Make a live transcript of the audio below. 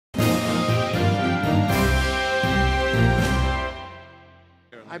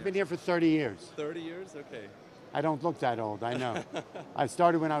I've been here for 30 years. 30 years? Okay. I don't look that old, I know. I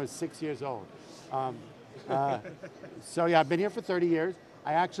started when I was 6 years old. So yeah, I've been here for 30 years.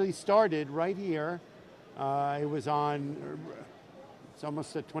 I actually started right here. It was on, it's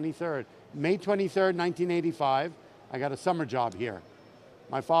almost the 23rd. May 23rd, 1985, I got a summer job here.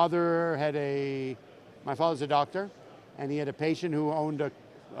 My father's a doctor, and he had a patient who owned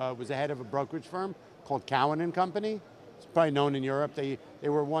was the head of a brokerage firm called Cowan and Company. It's probably known in Europe. They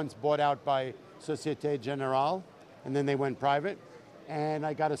were once bought out by Societe Generale, and then they went private. And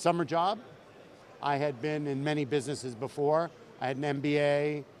I got a summer job. I had been in many businesses before. I had an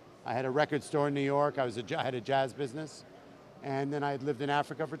MBA. I had a record store in New York. I had a jazz business. And then I had lived in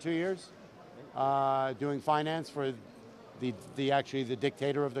Africa for 2 years, doing finance for actually the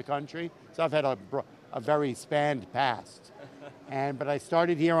dictator of the country. So I've had a very spanned past. But I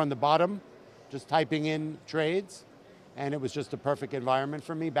started here on the bottom, just typing in trades, and it was just a perfect environment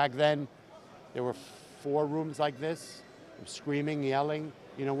for me. Back then, there were 4 rooms like this, screaming, yelling,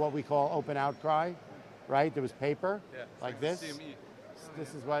 you know, what we call open outcry, right? There was paper, like this. CME.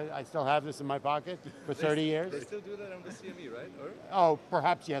 This is why I still have this in my pocket for 30 years. They still do that on the CME, right? Or? Oh,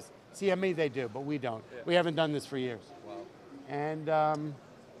 perhaps, yes. CME they do, but we don't. Yeah. We haven't done this for years. Wow. And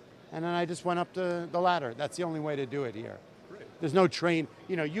then I just went up the ladder. That's the only way to do it here. Great. There's no train.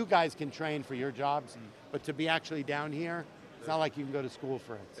 You know, you guys can train for your jobs, but to be actually down here, it's not like you can go to school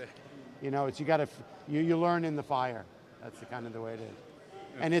for it. You know, you learn in the fire. That's the kind of the way it is.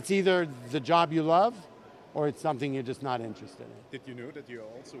 And it's either the job you love, or it's something you're just not interested in. Did you know that you're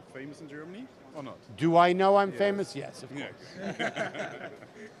also famous in Germany, or not? Do I know I'm famous? Yes, of course. Yeah.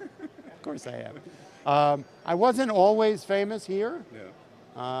 Of course I am. I wasn't always famous here.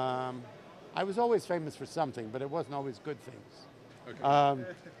 Yeah. I was always famous for something, but it wasn't always good things. Okay.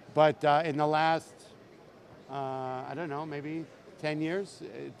 But in the last, I don't know, maybe 10 years,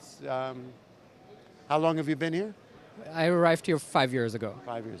 it's, how long have you been here? I arrived here 5 years ago.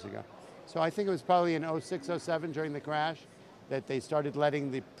 5 years ago. So I think it was probably in 06, 07 during the crash that they started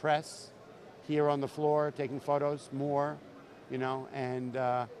letting the press here on the floor, taking photos more, you know, and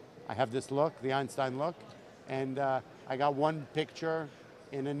I have this look, the Einstein look, and I got one picture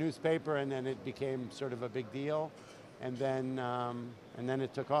in a newspaper, and then it became sort of a big deal, and then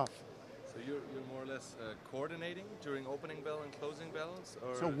it took off. So you're more or less coordinating during opening bell and closing bells?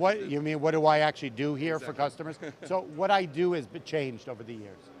 Or so what, you mean, what do I actually do here for customers? So what I do has been changed over the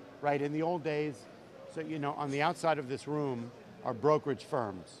years, right? In the old days, so you know, on the outside of this room are brokerage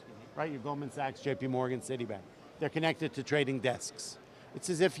firms, right? Your Goldman Sachs, JP Morgan, Citibank. They're connected to trading desks. It's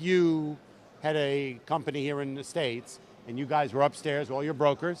as if you had a company here in the States and you guys were upstairs, all your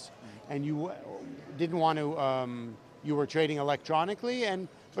brokers, and you didn't want to, you were trading electronically,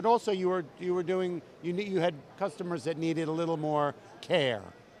 but also you had customers that needed a little more care.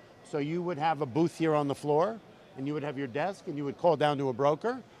 So you would have a booth here on the floor, and you would have your desk, and you would call down to a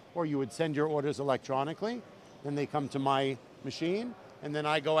broker, or you would send your orders electronically, then they come to my machine, and then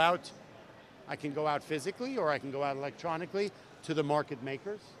I go out. I can go out physically, or I can go out electronically to the market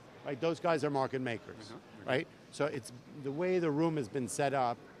makers, right? Those guys are market makers, right? So it's the way the room has been set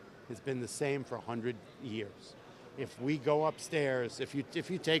up has been the same for 100 years. If we go upstairs, if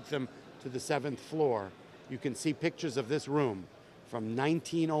you take them to the 7th floor, you can see pictures of this room from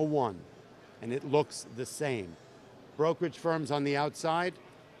 1901, and it looks the same. Brokerage firms on the outside,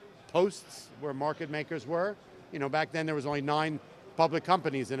 posts where market makers were. You know, back then there was only 9 public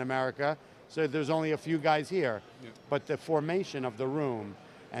companies in America, so there's only a few guys here. Yeah. But the formation of the room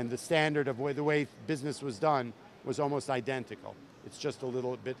and the standard of the way business was done was almost identical. It's just a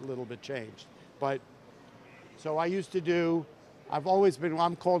little bit changed. But so I used to do, I'm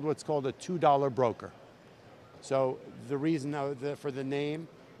called what's called a $2 broker. So the reason for the name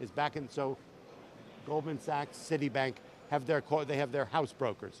is so Goldman Sachs, Citibank they have their house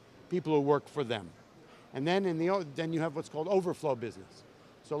brokers, people who work for them. And then then you have what's called overflow business.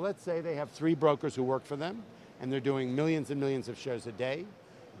 So let's say they have 3 brokers who work for them, and they're doing millions and millions of shares a day.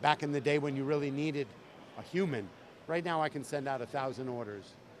 Back in the day when you really needed a human, right now I can send out 1,000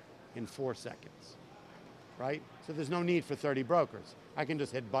 orders in 4 seconds, right? So there's no need for 30 brokers. I can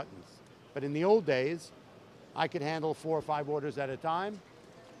just hit buttons. But in the old days, I could handle 4 or 5 orders at a time,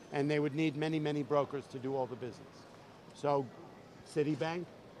 and they would need many, many brokers to do all the business. So Citibank,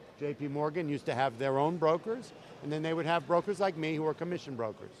 JP Morgan used to have their own brokers, and then they would have brokers like me who are commission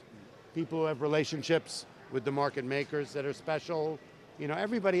brokers. People who have relationships with the market makers that are special. You know,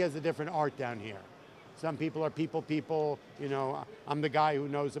 everybody has a different art down here. Some people are people, you know, I'm the guy who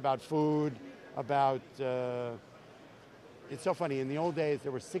knows about food, about, it's so funny, in the old days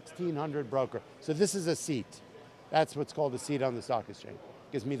there were 1,600 brokers. So this is a seat. That's what's called a seat on the stock exchange.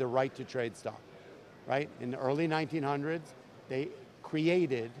 gives me the right to trade stock, right? In the early 1900s, they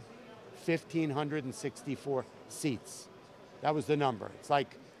created 1,564 seats. That was the number. It's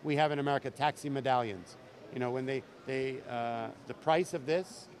like we have in America taxi medallions. You know, when the price of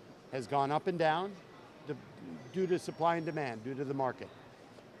this has gone up and down due to supply and demand, due to the market.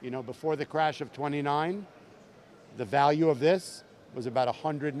 You know, before the crash of 29, the value of this was about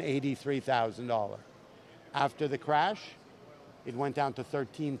 $183,000. After the crash, it went down to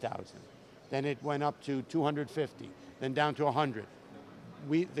 13,000. Then it went up to 250, then down to 100.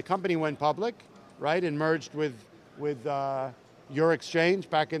 The company went public, right, and merged with your exchange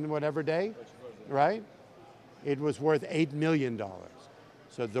back in whatever day, right? It was worth $8 million.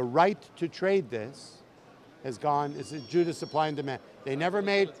 So the right to trade this has gone, is due to supply and demand. They never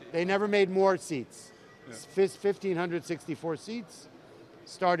made more seats. Yeah. 1,564 seats,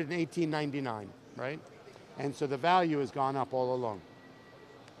 started in 1899, right? And so the value has gone up all along.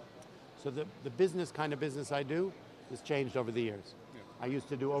 So the kind of business I do has changed over the years. Yeah. I used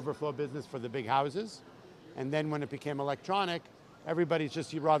to do overflow business for the big houses, and then when it became electronic, everybody's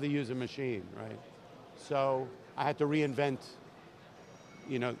just, you'd rather use a machine, right? So I had to reinvent,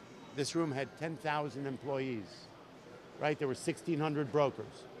 you know, this room had 10,000 employees, right? There were 1,600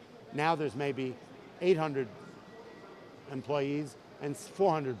 brokers. Now there's maybe 800 employees and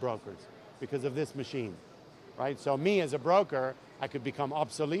 400 brokers because of this machine, right? So me as a broker, I could become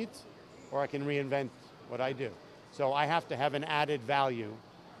obsolete or I can reinvent what I do. So I have to have an added value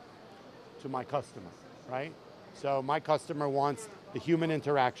to my customer, right? So my customer wants the human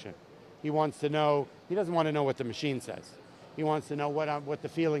interaction. He wants to know, he doesn't want to know what the machine says. He wants to know what the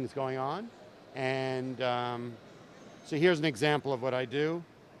feeling's going on. And so here's an example of what I do.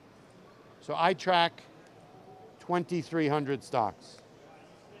 So I track 2,300 stocks.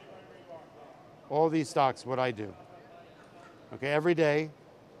 All these stocks, what I do. Okay, every day.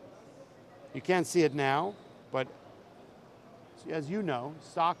 You can't see it now, but as you know,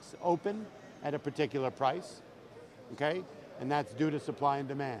 stocks open at a particular price, okay? And that's due to supply and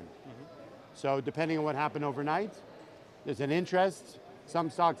demand. Mm-hmm. So depending on what happened overnight, there's an interest. Some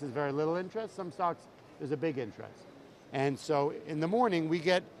stocks there's very little interest, some stocks there's a big interest. And so in the morning we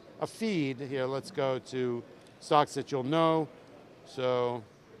get a feed. Here, let's go to stocks that you'll know. So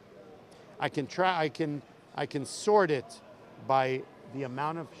I can sort it by the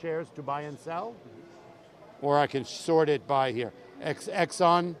amount of shares to buy and sell, or I can sort it by here.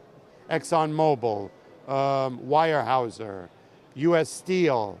 ExxonMobil, Weyerhaeuser, US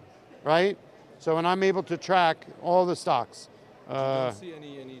Steel, right? So when I'm able to track all the stocks. You don't see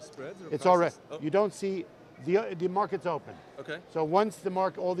any spreads or it's prices? already, oh. You don't see, the market's open. Okay. So once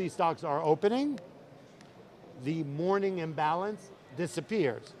all these stocks are opening, the morning imbalance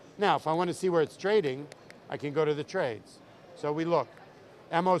disappears. Now, if I want to see where it's trading, I can go to the trades. So we look.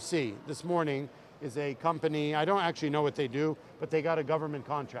 MOC, this morning, is a company, I don't actually know what they do, but they got a government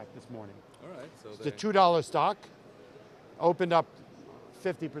contract this morning. All right. So it's a $2 stock, opened up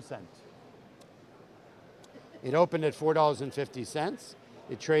 50%. It opened at $4.50.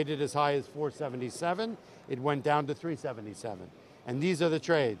 It traded as high as $4.77. It went down to $3.77. And these are the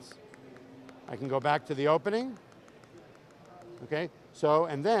trades. I can go back to the opening. Okay, so,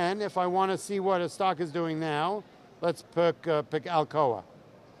 and then if I want to see what a stock is doing now, let's pick Alcoa.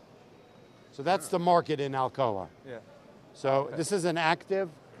 So that's the market in Alcoa. Yeah. So this is an active,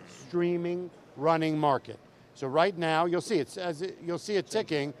 streaming, running market. So right now, you'll see it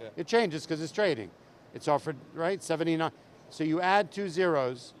ticking. Yeah. It changes because it's trading. It's offered, right, 79. So you add 2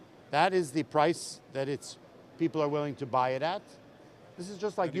 zeros, that is the price that people are willing to buy it at. This is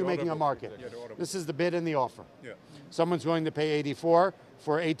just like you making a market. Yeah, this is the bid and the offer. Yeah. Someone's willing to pay 84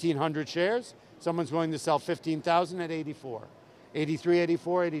 for 1,800 shares. Someone's willing to sell 15,000 at 84. 83,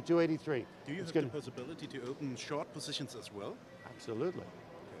 84, 82, 83. Do you have the possibility to open short positions as well? Absolutely.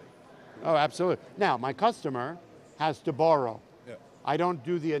 Okay. Oh, absolutely. Now, my customer has to borrow. Yeah. I don't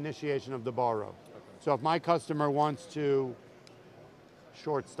do the initiation of the borrow. Okay. So if my customer wants to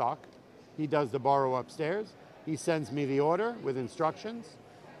short stock, he does the borrow upstairs. He sends me the order with instructions.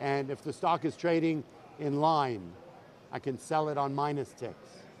 And if the stock is trading in line, I can sell it on minus ticks.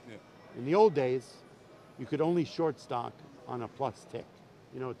 Yeah. In the old days, you could only short stock on a plus tick.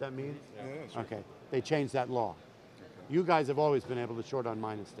 You know what that means? Yeah, sure. Okay, they changed that law. Okay. You guys have always been able to short on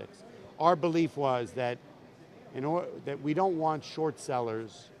minus ticks. Our belief was that that we don't want short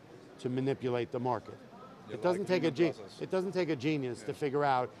sellers to manipulate the market. It doesn't take a genius to figure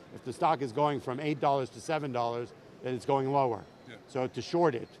out if the stock is going from $8 to $7, that it's going lower. Yeah. So to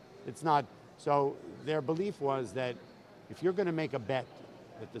short it, it's not. So their belief was that if you're going to make a bet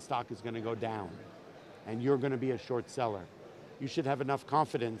that the stock is going to go down, and you're going to be a short seller, you should have enough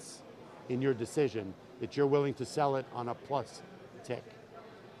confidence in your decision that you're willing to sell it on a plus tick.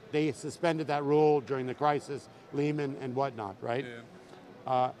 They suspended that rule during the crisis, Lehman and whatnot, right?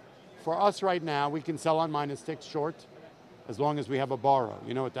 Yeah. For us right now, we can sell on minus ticks short as long as we have a borrow.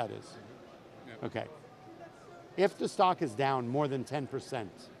 You know what that is? Yeah. Okay. If the stock is down more than 10%,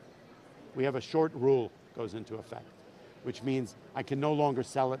 we have a short rule goes into effect, which means I can no longer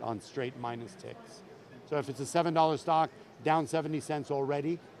sell it on straight minus ticks. So if it's a $7 stock, down 70 cents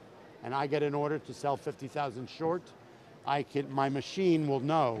already, and I get an order to sell 50,000 short, my machine will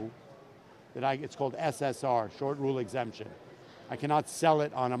know that it's called SSR, short rule exemption. I cannot sell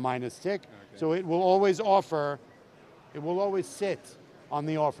it on a minus tick, so it will always sit on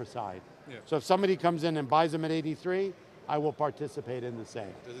the offer side. Yeah. So if somebody comes in and buys them at 83, I will participate in the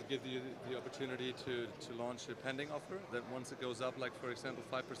same. Does it give you the opportunity to launch a pending offer that once it goes up, like for example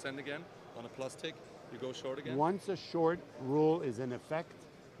 5% again on a plus tick, you go short again? Once a short rule is in effect,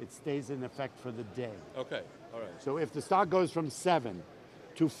 it stays in effect for the day. Okay, all right. So if the stock goes from 7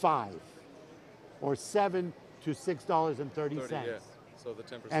 to 5, or 7 to $6.30, 30, yeah. So the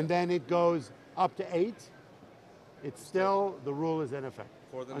 10%. and then it goes up to 8, it's still, the rule is in effect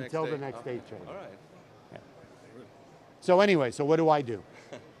for the until next the day. next day trade. All right. So anyway, so what do I do?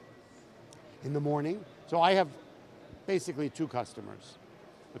 In the morning, so I have basically 2 customers,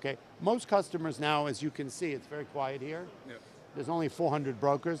 okay? Most customers now, as you can see, it's very quiet here. Yeah. There's only 400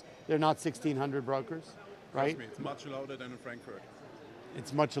 brokers. They're not 1,600 brokers, right? Trust me, it's much louder than in Frankfurt.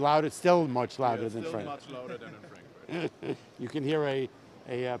 It's much louder, still much louder It's than still Frankfurt. much louder than in Frankfurt. You can hear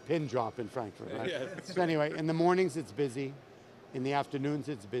a pin drop in Frankfurt, right? Yeah. So anyway, in the mornings it's busy. In the afternoons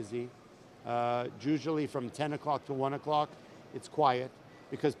it's busy. Usually from 10 o'clock to 1 o'clock, it's quiet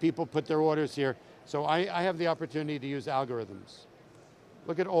because people put their orders here. So I have the opportunity to use algorithms.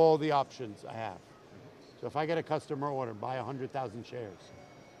 Look at all the options I have. So if I get a customer order, buy 100,000 shares.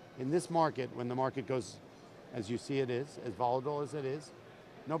 In this market, when the market goes, as you see it is, as volatile as it is,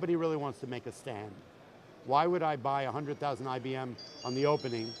 nobody really wants to make a stand. Why would I buy 100,000 IBM on the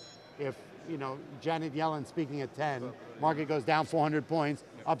opening if, you know, Janet Yellen speaking at 10, market goes down 400 points,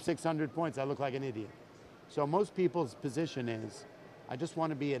 up 600 points, I look like an idiot. So most people's position is, I just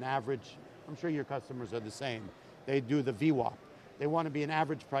want to be an average, I'm sure your customers are the same. They do the VWAP. They want to be an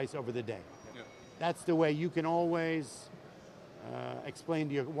average price over the day. Yeah. That's the way you can always explain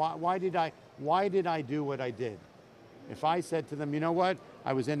to you, why did I do what I did? If I said to them, you know what,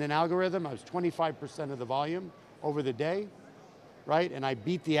 I was in an algorithm, I was 25% of the volume over the day, right? And I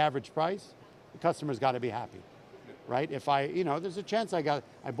beat the average price, the customer's got to be happy, right? If there's a chance I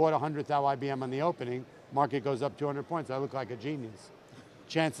bought 100 thou IBM on the opening, market goes up 200 points, I look like a genius.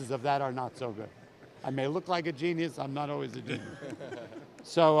 Chances of that are not so good. I may look like a genius, I'm not always a genius.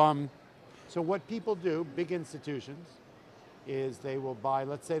 So what people do, big institutions, is they will buy,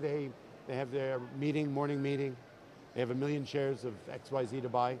 let's say they have their morning meeting, they have 1 million shares of XYZ to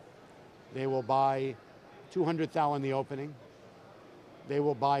buy. They will buy 200 thou in the opening. They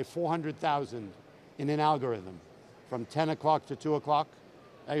will buy 400,000 in an algorithm from 10 o'clock to 2 o'clock.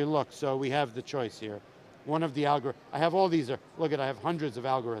 Hey, look, so we have the choice here. One of the I have all these, look at, I have hundreds of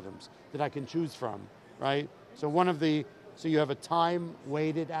algorithms that I can choose from, right? So so you have a time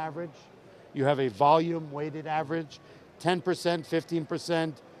weighted average, you have a volume weighted average, 10%,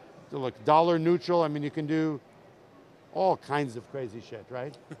 15%, look, dollar neutral, I mean, you can do all kinds of crazy shit,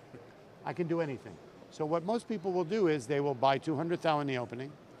 right? I can do anything. So what most people will do is they will buy 200 thou in the opening,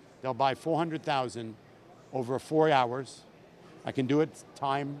 they'll buy 400,000 over 4 hours. I can do it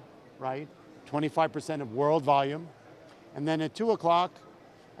time, right? 25% of world volume. And then at 2 o'clock,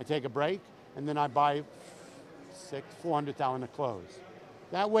 I take a break, and then I buy 400 thou in a close.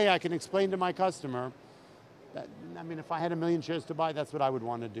 That way I can explain to my customer that, I mean, if I had 1 million shares to buy, that's what I would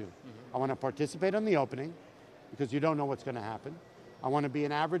want to do. I want to participate on the opening, because you don't know what's going to happen. I want to be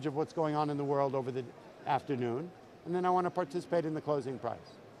an average of what's going on in the world over the afternoon, and then I want to participate in the closing price.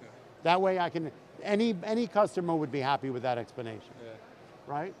 Yeah. That way I can, any customer would be happy with that explanation, Yeah.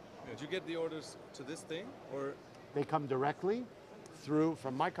 right? Did you get the orders to this thing, or? They come directly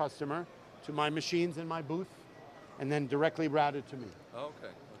from my customer to my machines in my booth, and then directly routed to me. Oh,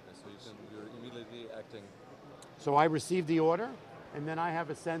 okay. So you're immediately acting. So I receive the order, and then I have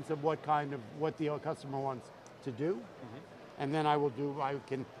a sense of what the customer wants to do. And then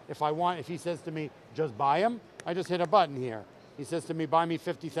if he says to me, just buy them, I just hit a button here. He says to me, buy me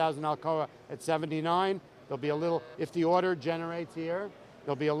 50,000 Alcoa at 79. There'll be a little, if the order generates here,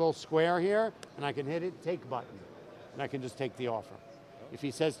 there'll be a little square here, and I can hit it, take button. And I can just take the offer. If he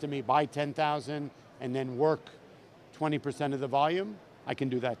says to me, buy 10,000 and then work 20% of the volume, I can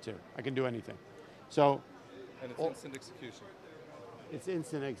do that too. I can do anything. So, And it's instant execution. It's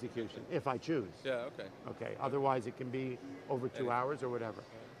instant execution, if I choose. Yeah, okay. Okay, otherwise it can be over 2 hours or whatever.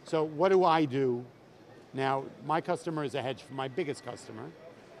 So what do I do? Now, my customer is a hedge, my biggest customer.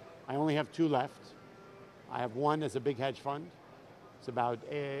 I only have 2 left. I have one as a big hedge fund. It's about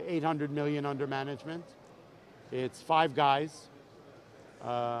 800 million under management. It's 5 guys,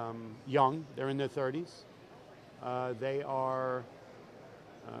 young, they're in their 30s. They all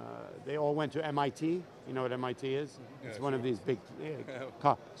went to MIT. You know what MIT is? It's one of these big,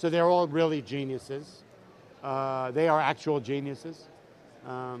 so they're all really geniuses. They are actual geniuses.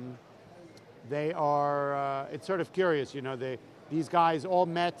 They are, it's sort of curious, you know, these guys all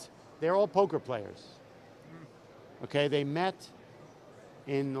met, they're all poker players. Okay, they met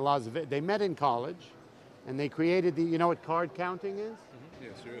in Las Vegas, they met in college, and they created you know what card counting is? Yeah,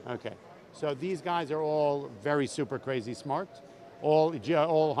 sure. Okay, so these guys are all very super crazy smart, all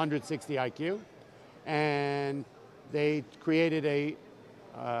 160 IQ, and they created a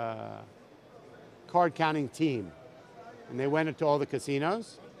card counting team, and they went into all the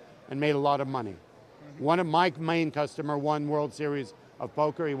casinos and made a lot of money. One of my main customer won World Series of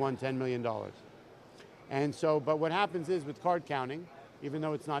Poker. He won $10 million. And so, but what happens is with card counting, even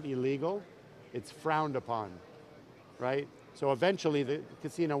though it's not illegal, it's frowned upon, right? So eventually the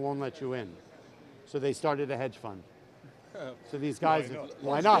casino won't let you in. So they started a hedge fund. So these guys,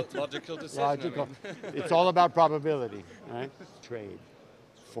 why not? Logical decision. Logical. It's all about probability, right? Trade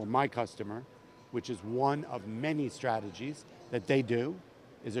for my customer, which is one of many strategies that they do,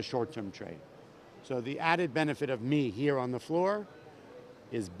 is a short-term trade. So the added benefit of me here on the floor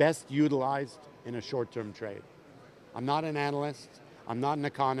is best utilized in a short-term trade. I'm not an analyst, I'm not an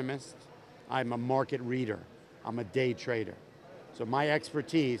economist, I'm a market reader, I'm a day trader. So my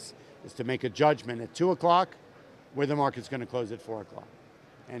expertise is to make a judgment at 2 o'clock where the market's going to close at 4 o'clock.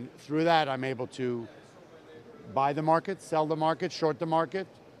 And through that, I'm able to buy the market, sell the market, short the market,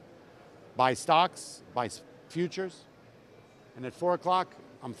 buy stocks, buy futures, and at 4 o'clock,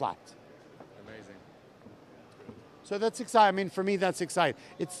 I'm flat. Amazing. So that's exciting. I mean, for me, that's exciting.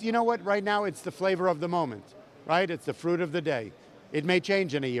 It's, you know what, right now, it's the flavor of the moment, right? It's the fruit of the day. It may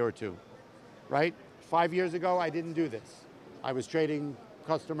change in a year or two, right? 5 years ago, I didn't do this. I was trading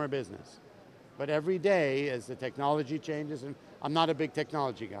customer business. But every day, as the technology changes, and I'm not a big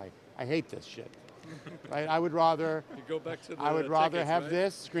technology guy. I hate this shit, right? I would rather, You go back to the I would rather tickets, have right?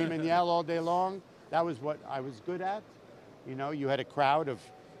 this, scream and yell all day long. That was what I was good at. You know, you had a crowd of,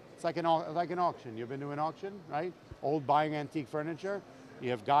 it's like an auction. You've been to an auction, right? Old buying antique furniture. You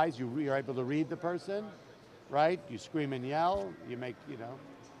have guys, you're able to read the person, right? You scream and yell, you make, you know,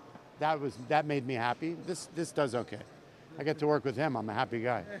 that made me happy. This does okay. I get to work with him, I'm a happy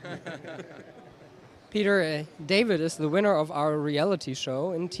guy. Peter, David is the winner of our reality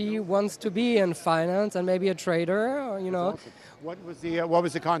show, and he wants to be in finance and maybe a trader, or, you know. Awesome. What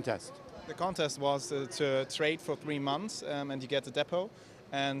was the contest? The contest was to trade for 3 months, and you get the depot,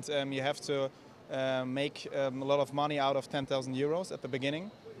 and you have to make a lot of money out of 10,000 euros at the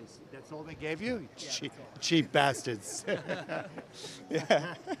beginning. That's all they gave you? Cheap bastards.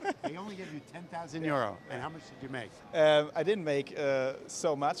 Yeah. They only gave you 10,000 euro. And how much did you make? I didn't make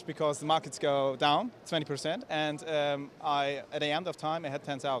so much because the markets go down 20%, and at the end of time I had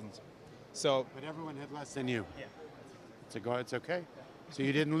 10,000. So. But everyone had less than you. Yeah. It's okay. So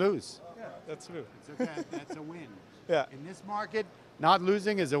you didn't lose. Yeah, that's true. It's okay. That's a win. Yeah. In this market, not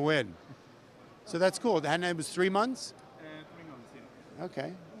losing is a win. So that's cool. And it was 3 months? 3 months, yeah.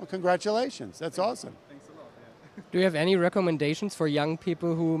 Okay. Well, congratulations. That's awesome. Thanks a lot. Yeah. Do you have any recommendations for young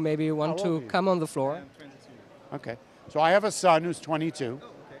people who maybe want How to old are you? come on the floor? I'm 22. Okay. So I have a son who's 22. Oh,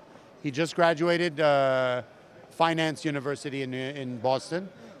 okay. He just graduated Finance University in Boston.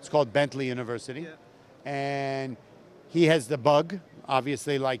 It's called Bentley University. Yeah. And he has the bug,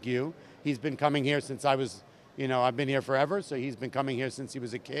 obviously, like you. He's been coming here since I was, you know, I've been here forever, so he's been coming here since he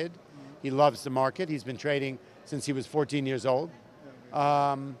was a kid. He loves the market. He's been trading since he was 14 years old.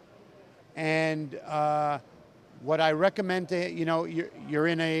 What I recommend to, you know, you're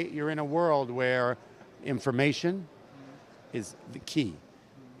in a world where information is the key.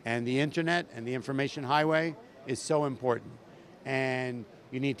 And the internet and the information highway is so important. And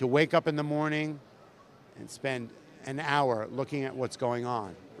you need to wake up in the morning and spend an hour looking at what's going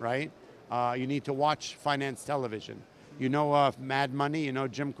on, right? You need to watch finance television. You know Mad Money, you know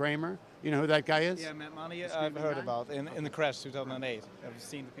Jim Cramer? You know who that guy is? Yeah, Mad Money I've heard about in the crash 2008. I've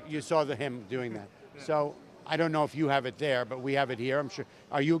seen the picture. You saw him doing that. So I don't know if you have it there, but we have it here. I'm sure.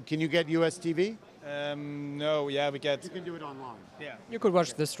 Can you get US TV? No, yeah, we get. You can do it online. Yeah. You could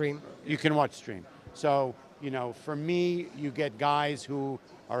watch the stream. You can watch stream. So, you know, for me, you get guys who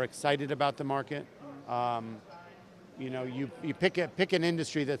are excited about the market. you know, you pick an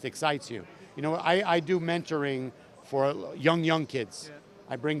industry that excites you. You know, I do mentoring for young kids. Yeah.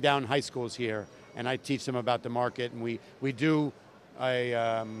 I bring down high schools here, and I teach them about the market, and we do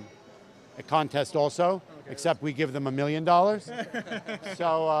a contest also, except we give them $1 million.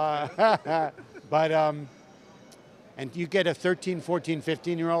 So, but, and you get a 13, 14,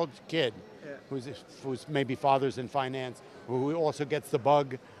 15-year-old kid who's maybe father's in finance, who also gets the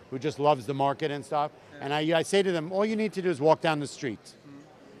bug, who just loves the market and stuff. And I say to them, all you need to do is walk down the street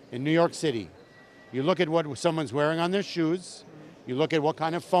in New York City. You look at what someone's wearing on their shoes, you look at what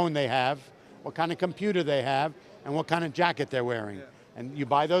kind of phone they have, what kind of computer they have, and what kind of jacket they're wearing. Yeah. And you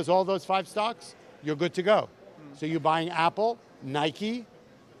buy all those 5 stocks, you're good to go. So you're buying Apple, Nike,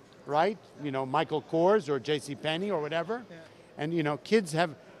 right? You know, Michael Kors or JCPenney or whatever. Yeah. And you know,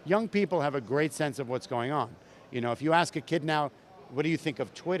 young people have a great sense of what's going on. You know, if you ask a kid now, what do you think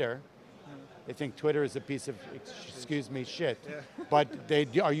of Twitter? They think Twitter is a piece of, excuse me, shit. Yeah. But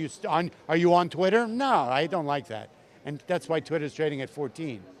are you on Twitter? No, I don't like that. And that's why Twitter's trading at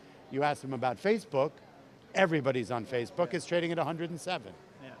 14. You ask them about Facebook, everybody's on Facebook. It's trading at 107.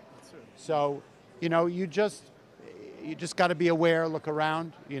 Yeah, that's true. So, you know, you just got to be aware, look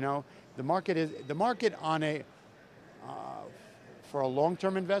around. You know, the market on for a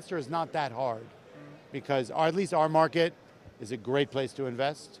long-term investor is not that hard, because at least our market is a great place to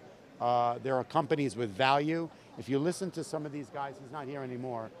invest. There are companies with value. If you listen to some of these guys, he's not here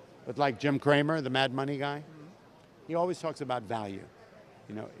anymore, but like Jim Cramer, the Mad Money guy, he always talks about value.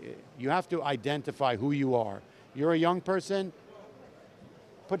 You know, you have to identify who you are. You're a young person,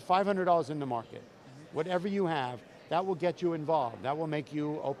 put $500 in the market. Whatever you have, that will get you involved. That will make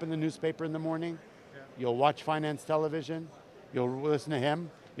you open the newspaper in the morning. Yeah. You'll watch finance television. You'll listen to him.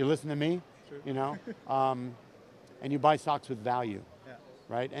 You listen to me. True. You know, and you buy stocks with value. Yeah.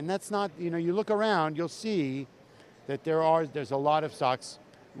 Right? And that's not, you know, you look around, you'll see that there's a lot of stocks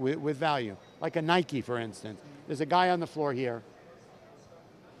with value. Like a Nike, for instance. There's a guy on the floor here.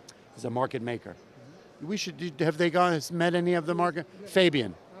 He's a market maker. Have they met any of the market?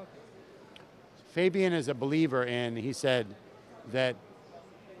 Fabian. Fabian is a believer in, he said that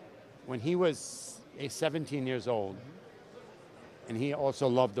when he was 17 years old, and he also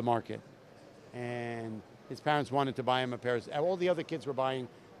loved the market, and his parents wanted to buy him a pair of, all the other kids were buying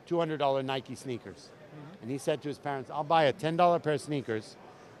 $200 Nike sneakers. And he said to his parents, I'll buy a $10 pair of sneakers,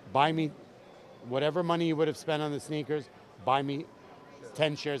 buy me whatever money you would have spent on the sneakers, buy me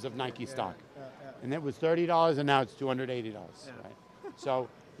 10 shares of Nike stock. And it was $30 and now it's $280, right? So,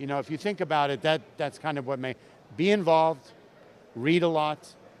 you know, if you think about it, that's kind of what be involved, read a lot.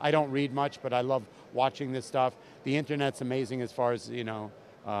 I don't read much, but I love watching this stuff. The internet's amazing as far as, you know,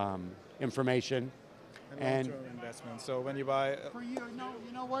 information. And long-term investment. So when you buy, For you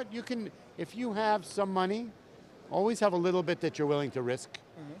know what? You can, if you have some money, always have a little bit that you're willing to risk,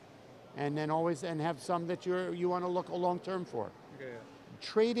 and then have some that you want to look a long term for. okay,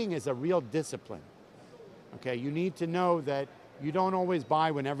 Trading is a real discipline. Okay, you need to know that you don't always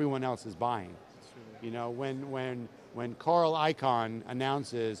buy when everyone else is buying. You know, when Carl Icahn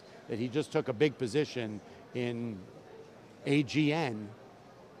announces that he just took a big position in AGN,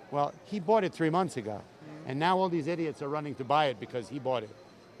 well, he bought it 3 months ago, and now all these idiots are running to buy it because he bought it.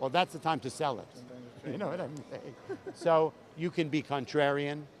 Well, that's the time to sell it. You know what I'm saying? So you can be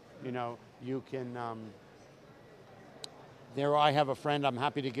contrarian. You know, you can. I have a friend, I'm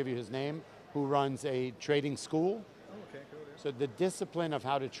happy to give you his name, who runs a trading school. okay, cool. So the discipline of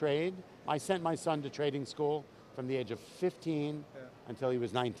how to trade, I sent my son to trading school from the age of 15 until he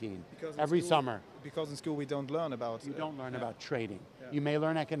was 19, Because in every school- summer. Because in school we don't learn about. You don't learn yeah. about trading. Yeah. You may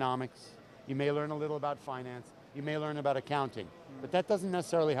learn economics, you may learn a little about finance, you may learn about accounting, but that doesn't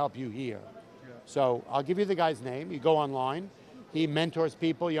necessarily help you here. Yeah. So I'll give you the guy's name, you go online, he mentors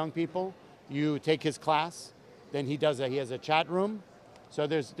people, young people, you take his class, then he has a chat room. So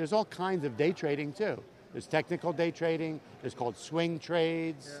there's all kinds of day trading too. There's technical day trading, there's called swing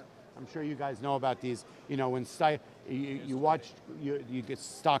trades. Yeah. I'm sure you guys know about these. You know, when you get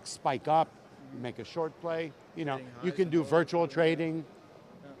stocks spike up, you make a short play. You know, Trading you highs can and do lows. virtual trading.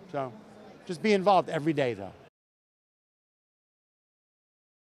 So just be involved every day though.